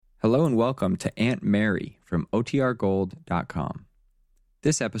Hello and welcome to Aunt Mary from OTRGold.com.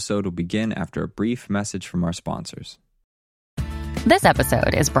 This episode will begin after a brief message from our sponsors. This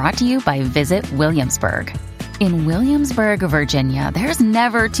episode is brought to you by Visit Williamsburg. In Williamsburg, Virginia, there's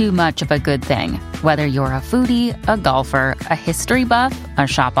never too much of a good thing. Whether you're a foodie, a golfer, a history buff, a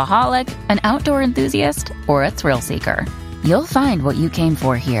shopaholic, an outdoor enthusiast, or a thrill seeker, you'll find what you came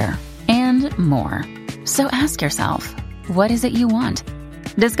for here and more. So ask yourself, what is it you want?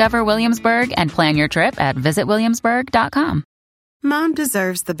 Discover Williamsburg and plan your trip at visitwilliamsburg.com. Mom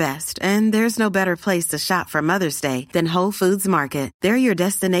deserves the best, and there's no better place to shop for Mother's Day than Whole Foods Market. They're your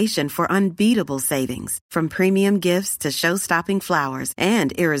destination for unbeatable savings, from premium gifts to show-stopping flowers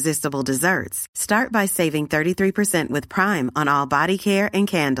and irresistible desserts. Start by saving 33% with Prime on all body care and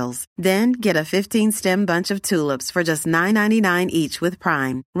candles. Then get a 15-stem bunch of tulips for just $9.99 each with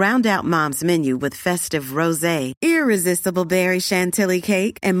Prime. Round out Mom's menu with festive rosé, irresistible berry chantilly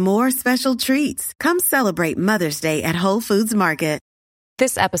cake, and more special treats. Come celebrate Mother's Day at Whole Foods Market.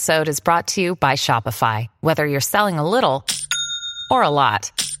 This episode is brought to you by Shopify. Whether you're selling a little or a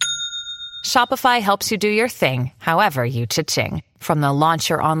lot, Shopify helps you do your thing, however you cha-ching. From the launch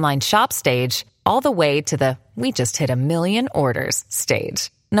your online shop stage, all the way to the we just hit 1 million orders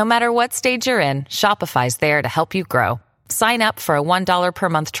stage. No matter what stage you're in, Shopify's there to help you grow. Sign up for a $1 per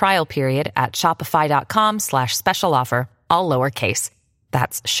month trial period at shopify.com/special offer, all lowercase.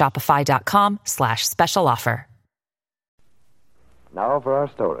 That's shopify.com/special offer. Now for our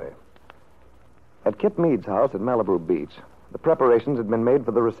story. At Kip Mead's house at Malibu Beach, the preparations had been made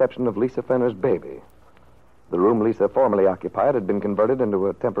for the reception of Lisa Fenner's baby. The room Lisa formerly occupied had been converted into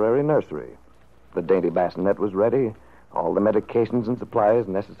a temporary nursery. The dainty bassinet was ready. All the medications and supplies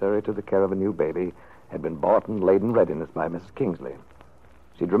necessary to the care of a new baby had been bought and laid in readiness by Mrs. Kingsley.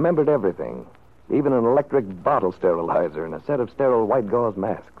 She'd remembered everything, even an electric bottle sterilizer and a set of sterile white gauze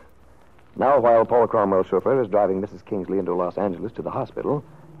masks. Now, while Paul Cromwell's chauffeur is driving Mrs. Kingsley into Los Angeles to the hospital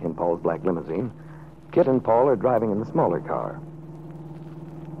in Paul's black limousine, Kit and Paul are driving in the smaller car.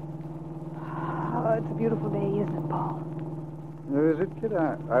 Oh, it's a beautiful day, isn't it, Paul? Is it, Kit?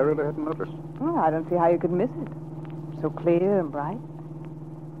 I really hadn't noticed. Oh, I don't see how you could miss it. So clear and bright.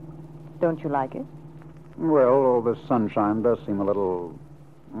 Don't you like it? Well, all this sunshine does seem a little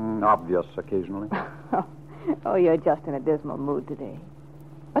obvious occasionally. Oh, you're just in a dismal mood today.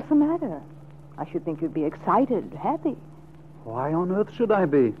 What's the matter? I should think you'd be excited, happy. Why on earth should I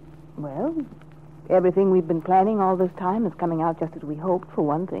be? Well, everything we've been planning all this time is coming out just as we hoped, for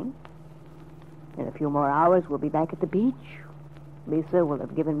one thing. In a few more hours, we'll be back at the beach. Lisa will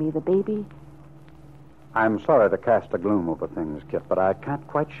have given me the baby. I'm sorry to cast a gloom over things, Kit, but I can't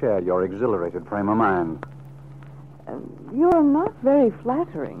quite share your exhilarated frame of mind. You're not very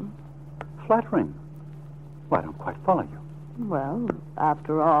flattering. Flattering? Well, I don't quite follow you. Well,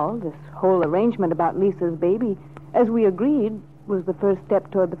 after all, this whole arrangement about Lisa's baby, as we agreed, was the first step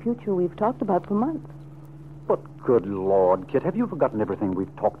toward the future we've talked about for months. But good Lord, Kit, have you forgotten everything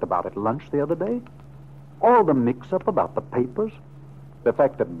we've talked about at lunch the other day? All the mix-up about the papers? The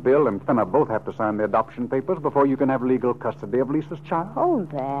fact that Bill and Fenner both have to sign the adoption papers before you can have legal custody of Lisa's child? Oh,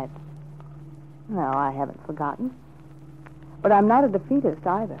 that. No, I haven't forgotten. But I'm not a defeatist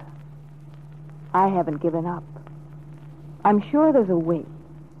either. I haven't given up. I'm sure there's a way.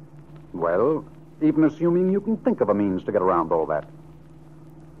 Well, even assuming you can think of a means to get around all that,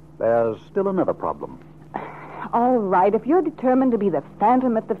 there's still another problem. All right, if you're determined to be the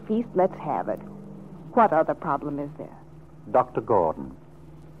phantom at the feast, let's have it. What other problem is there? Dr. Gordon.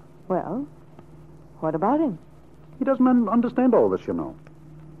 Well, what about him? He doesn't understand all this, you know.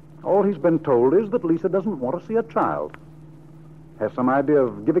 All he's been told is that Lisa doesn't want to see a child. Has some idea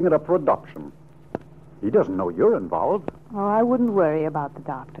of giving it up for adoption. He doesn't know you're involved. Oh, I wouldn't worry about the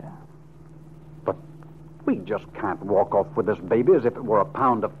doctor. But we just can't walk off with this baby as if it were a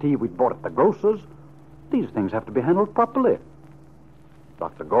pound of tea we'd bought at the grocer's. These things have to be handled properly.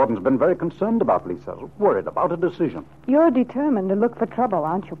 Dr. Gordon's been very concerned about Lisa, worried about a decision. You're determined to look for trouble,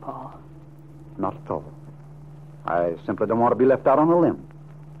 aren't you, Paul? Not at all. I simply don't want to be left out on a limb.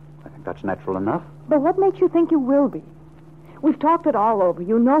 I think that's natural enough. But what makes you think you will be? We've talked it all over.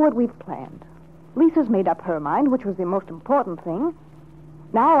 You know what we've planned. Lisa's made up her mind, which was the most important thing.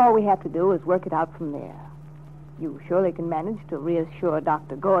 Now all we have to do is work it out from there. You surely can manage to reassure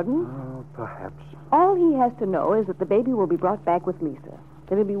Dr. Gordon. Oh, perhaps. All he has to know is that the baby will be brought back with Lisa,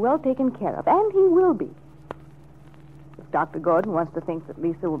 that he'll be well taken care of, and he will be. If Dr. Gordon wants to think that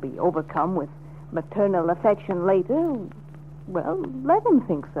Lisa will be overcome with maternal affection later, well, let him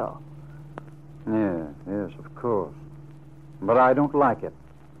think so. Yes, of course. But I don't like it.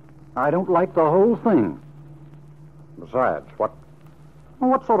 I don't like the whole thing. Besides, Well,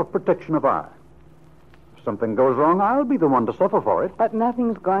 what sort of protection have I? If something goes wrong, I'll be the one to suffer for it. But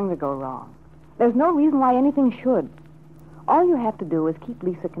nothing's going to go wrong. There's no reason why anything should. All you have to do is keep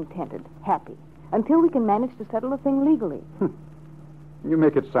Lisa contented, happy, until we can manage to settle the thing legally. You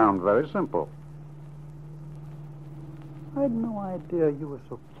make it sound very simple. I had no idea you were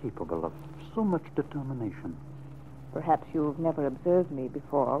so capable of so much determination. Perhaps you've never observed me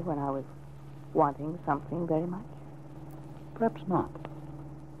before when I was wanting something very much. Perhaps not.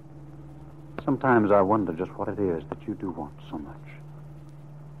 Sometimes I wonder just what it is that you do want so much.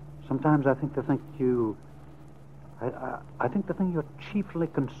 Sometimes I think I think the thing you're chiefly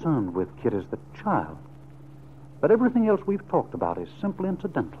concerned with, Kid, is the child. But everything else we've talked about is simply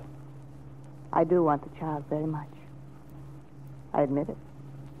incidental. I do want the child very much. I admit it.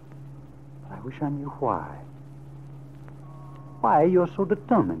 But I wish I knew why. Why you're so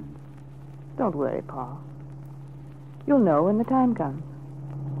determined. Don't worry, Paul. You'll know when the time comes.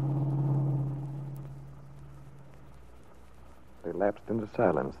 They lapsed into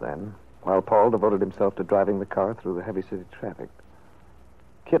silence then, while Paul devoted himself to driving the car through the heavy city traffic.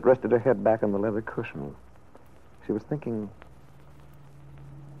 Kit rested her head back on the leather cushion. She was thinking...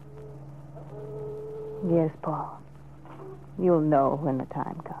 Yes, Paul. You'll know when the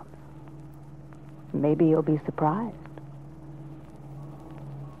time comes. Maybe you'll be surprised.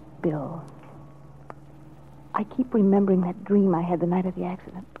 Bill, I keep remembering that dream I had the night of the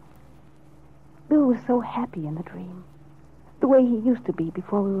accident. Bill was so happy in the dream. The way he used to be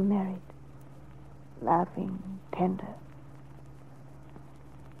before we were married. Laughing, tender.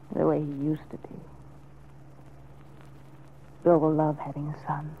 The way he used to be. Bill will love having a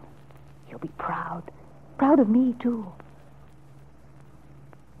son. He'll be proud. Proud of me, too.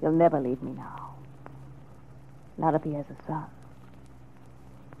 He'll never leave me now. Not if he has a son.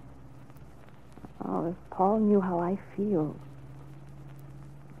 Oh, if Paul knew how I feel.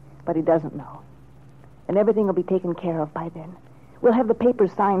 But he doesn't know. And everything will be taken care of by then. We'll have the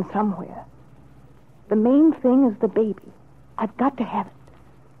papers signed somewhere. The main thing is the baby. I've got to have it.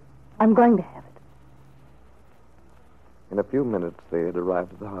 I'm going to have it. In a few minutes, they had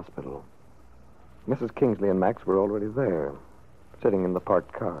arrived at the hospital. Mrs. Kingsley and Max were already there, sitting in the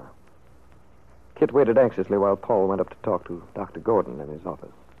parked car. Kit waited anxiously while Paul went up to talk to Dr. Gordon in his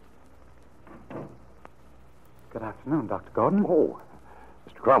office. Good afternoon, Dr. Gordon. Oh,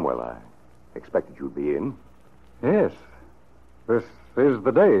 Mr. Cromwell, I expected you'd be in. Yes. This is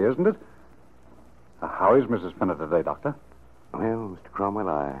the day, isn't it? How is Mrs. Fenner today, Doctor? Well, Mr. Cromwell,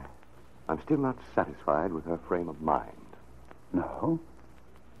 I'm still not satisfied with her frame of mind. No?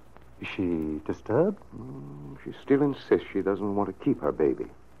 Is she disturbed? She still insists she doesn't want to keep her baby.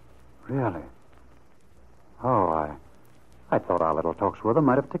 Really? Oh, I thought our little talks with her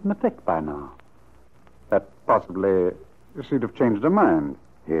might have taken effect by now. That possibly she'd have changed her mind.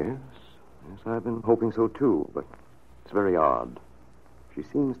 Yes, I've been hoping so, too, but it's very odd. She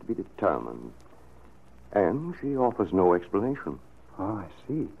seems to be determined, and she offers no explanation. Oh, I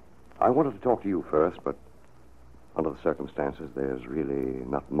see. I wanted to talk to you first, but under the circumstances, there's really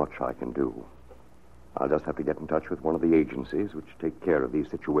not much I can do. I'll just have to get in touch with one of the agencies which take care of these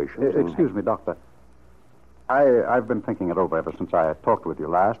situations. Excuse me, Doctor. I've been thinking it over ever since I talked with you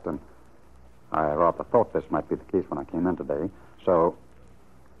last, and I rather thought this might be the case when I came in today. So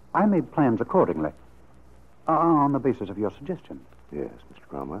I made plans accordingly, on the basis of your suggestion. Yes, Mr.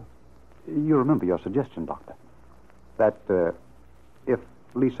 Cromwell. You remember your suggestion, Doctor, that if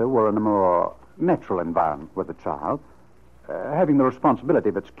Lisa were in a more natural environment with the child, having the responsibility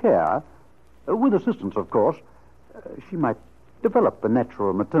of its care, with assistance, of course, she might develop the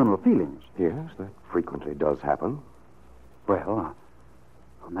natural maternal feelings. Yes, that frequently does happen. Well,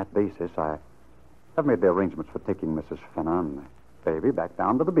 on that basis, I've made the arrangements for taking Mrs. Fenner and the baby back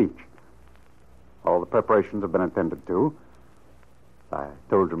down to the beach. All the preparations have been attended to. I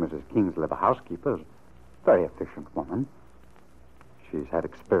told you Mrs. Kingsley, the housekeeper, is a very efficient woman. She's had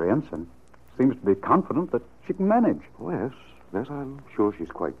experience and seems to be confident that she can manage. Oh, yes, I'm sure she's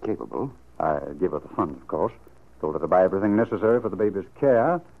quite capable. I gave her the funds, of course. Told her to buy everything necessary for the baby's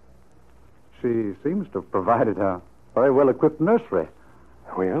care. She seems to have provided a very well-equipped nursery.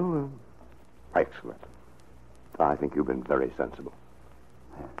 Well, excellent. I think you've been very sensible.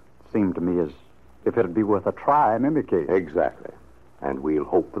 It seemed to me as if it'd be worth a try in any case. Exactly. And we'll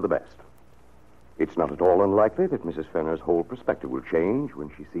hope for the best. It's not at all unlikely that Mrs. Fenner's whole perspective will change when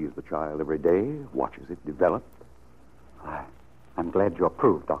she sees the child every day, watches it develop. I'm glad you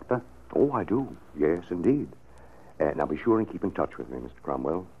approve, Doctor. Oh, I do. Yes, indeed. Now be sure and keep in touch with me, Mr.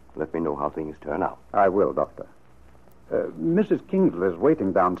 Cromwell. Let me know how things turn out. I will, Doctor. Mrs. Kingsley is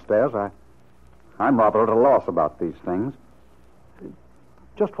waiting downstairs. I'm rather at a loss about these things.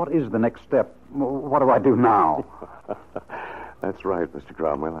 Just what is the next step? What do I do now? That's right, Mr.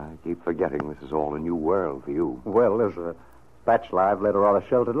 Cromwell. I keep forgetting this is all a new world for you. Well, as a bachelor, I've led a rather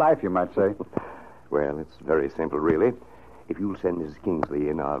sheltered life, you might say. Well, it's very simple, really. If you'll send Mrs. Kingsley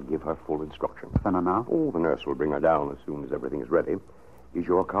in, I'll give her full instructions. And now? Oh, the nurse will bring her down as soon as everything is ready. Is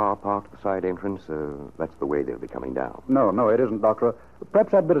your car parked at the side entrance? That's the way they'll be coming down. No, it isn't, Doctor.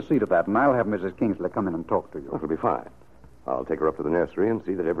 Perhaps I'd better see to that, and I'll have Mrs. Kingsley come in and talk to you. That'll be fine. I'll take her up to the nursery and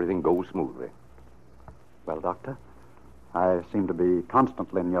see that everything goes smoothly. Well, Doctor, I seem to be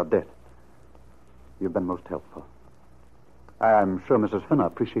constantly in your debt. You've been most helpful. I'm sure Mrs. Finner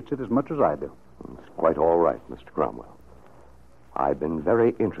appreciates it as much as I do. It's quite all right, Mr. Cromwell. I've been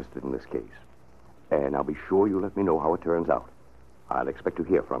very interested in this case. And I'll be sure you let me know how it turns out. I'll expect to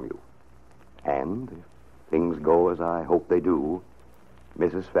hear from you. And if things go as I hope they do,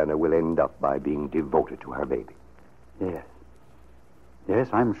 Mrs. Fenner will end up by being devoted to her baby. Yes. Yes,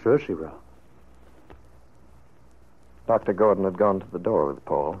 I'm sure she will. Dr. Gordon had gone to the door with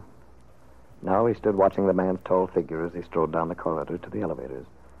Paul. Now he stood watching the man's tall figure as he strode down the corridor to the elevators.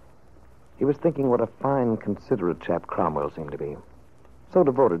 He was thinking what a fine, considerate chap Cromwell seemed to be. So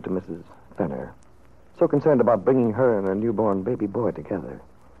devoted to Mrs. Fenner. So concerned about bringing her and her newborn baby boy together.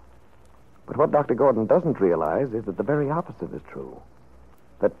 But what Dr. Gordon doesn't realize is that the very opposite is true.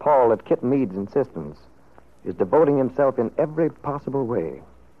 That Paul, at Kit Meade's insistence, is devoting himself in every possible way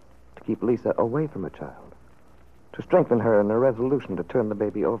to keep Lisa away from her child. To strengthen her in her resolution to turn the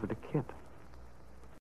baby over to Kit.